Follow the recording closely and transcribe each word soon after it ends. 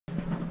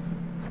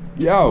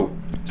Yo,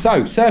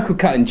 so circle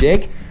cut and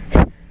jig.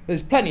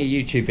 There's plenty of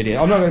YouTube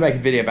videos. I'm not going to make a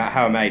video about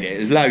how I made it.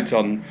 There's loads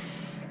on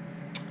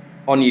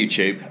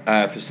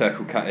YouTube for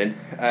circle cutting.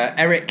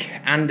 Eric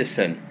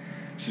Anderson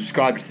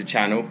subscribed to the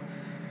channel.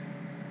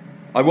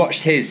 I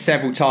watched his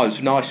several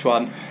times. Nice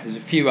one. There's a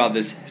few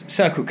others.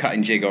 Circle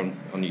cutting jig on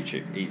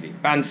YouTube. Easy.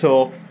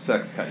 Bandsaw,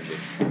 circle cutting jig.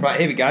 Right,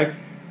 here we go.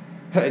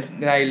 Put a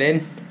nail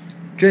in.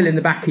 Drill in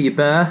the back of your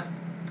burr.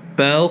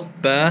 Burl,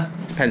 burr.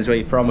 Depends where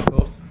you're from, of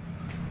course.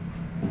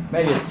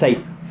 Maybe I'd say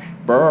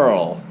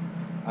burl.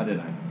 I don't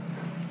know.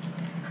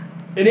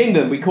 In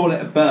England, we call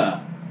it a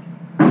burr.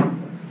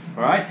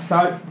 Alright,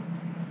 so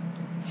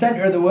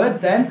centre of the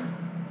wood then.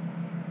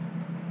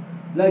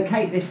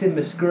 Locate this in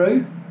the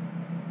screw.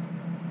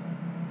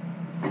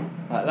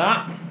 Like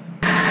that.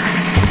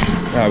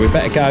 Right, we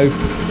better go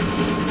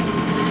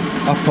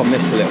up on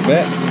this a little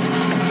bit.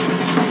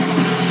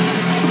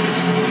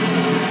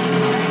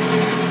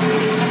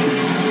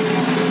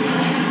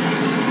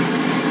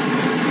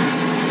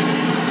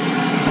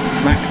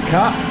 Max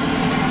cut.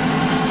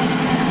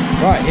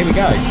 Right, here we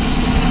go.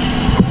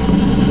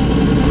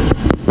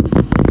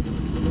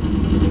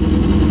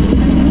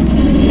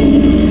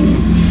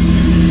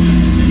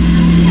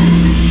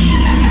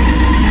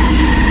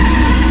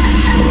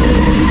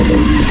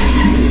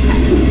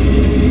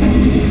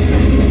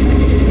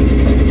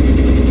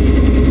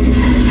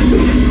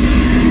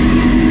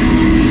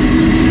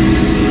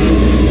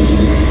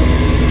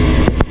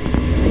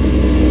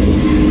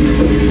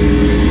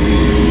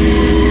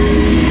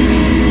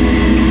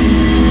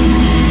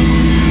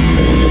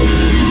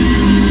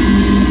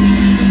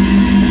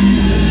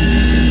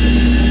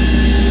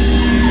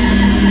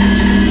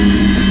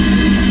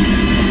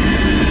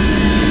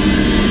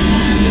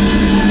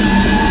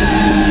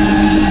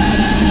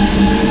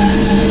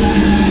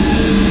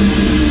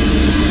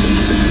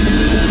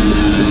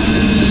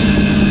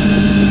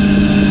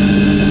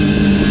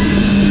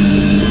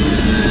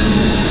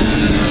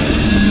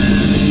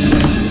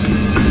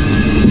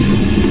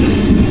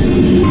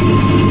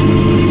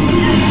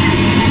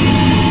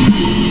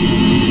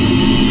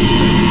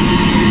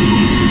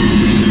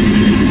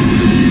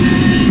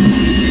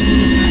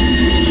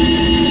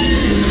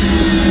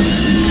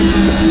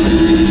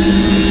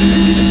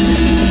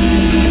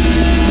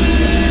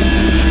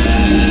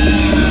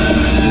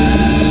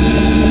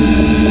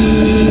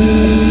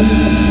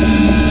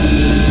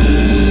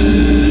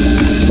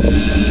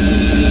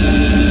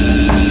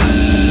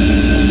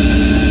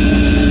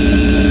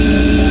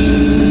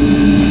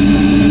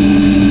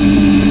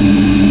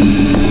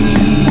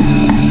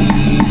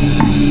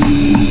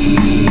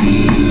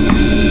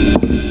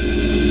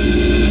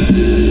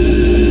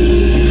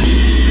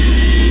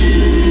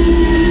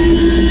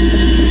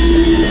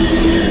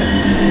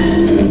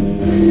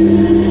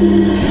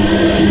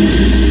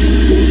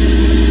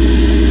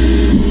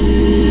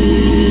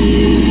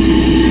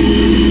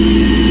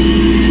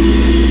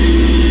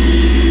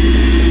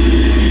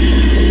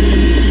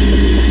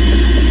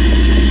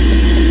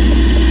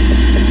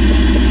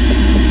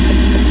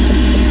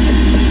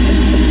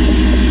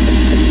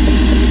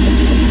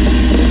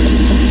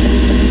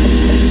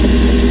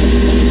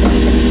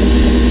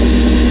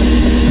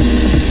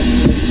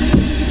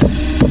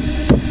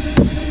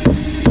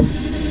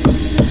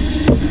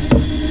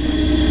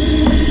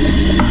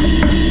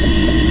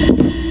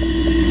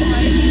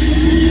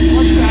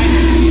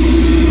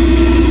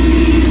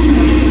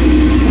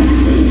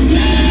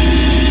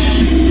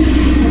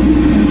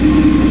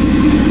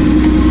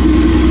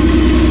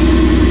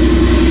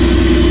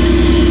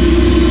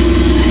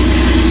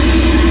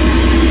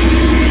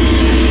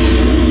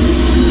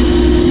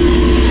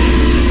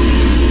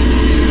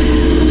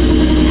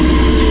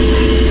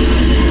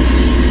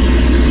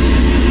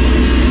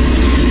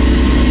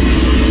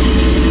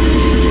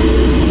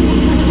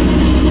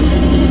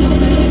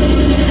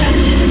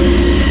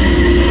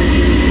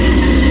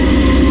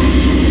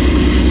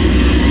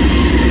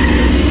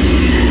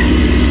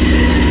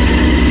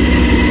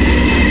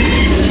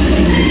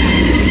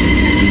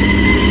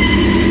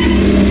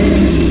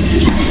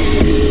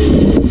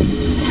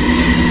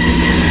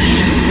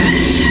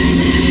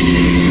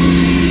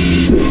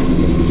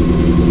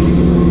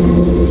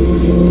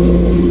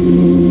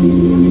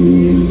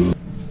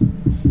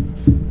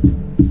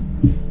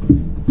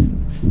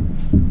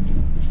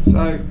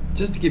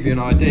 Just to give you an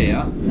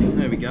idea,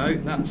 there we go,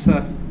 that's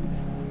I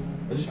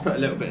just put a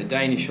little bit of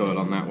Danish oil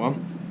on that one.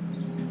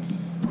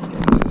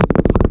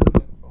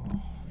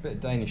 A bit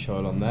of Danish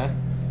oil on there.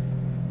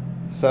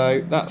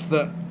 So that's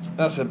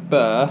a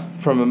burr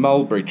from a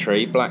mulberry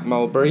tree, black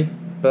mulberry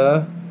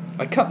burr.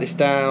 I cut this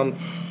down,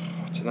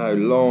 I don't know,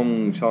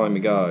 long time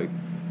ago.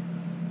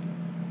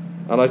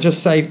 And I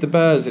just saved the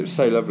burrs, it was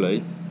so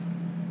lovely.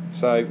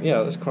 So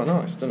yeah, that's quite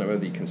nice. Don't know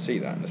whether you can see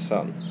that in the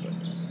sun.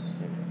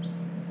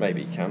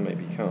 Maybe you can,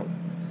 maybe you can't.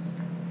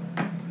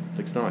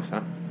 Looks nice,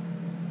 huh?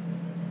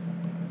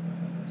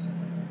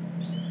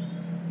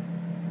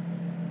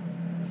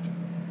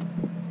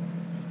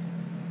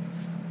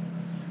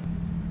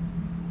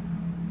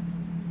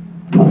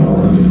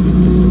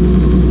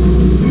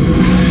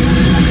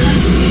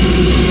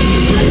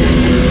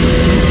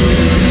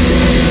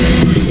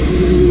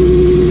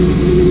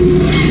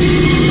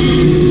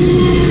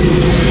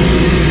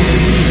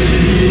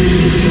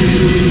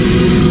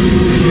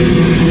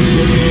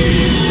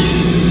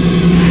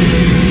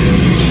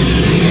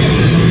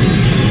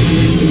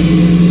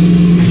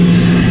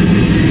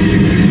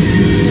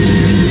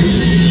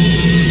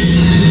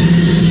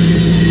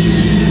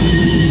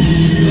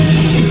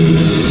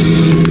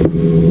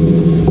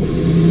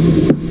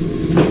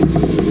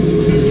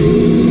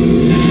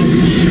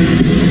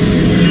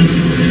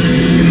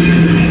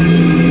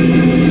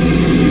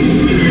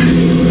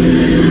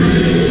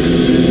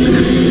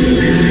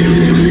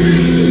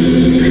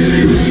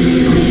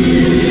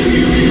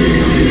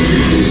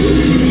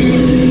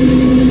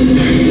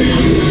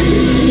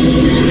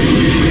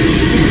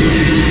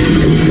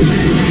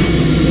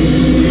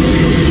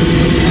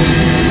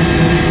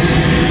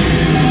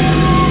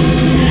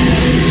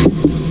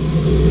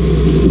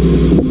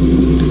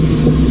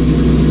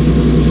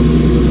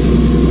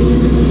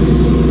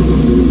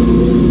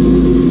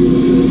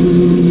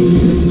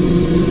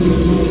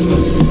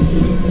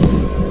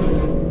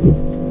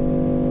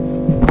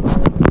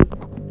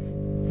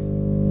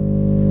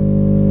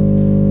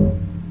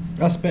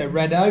 That's a bit of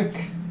red oak.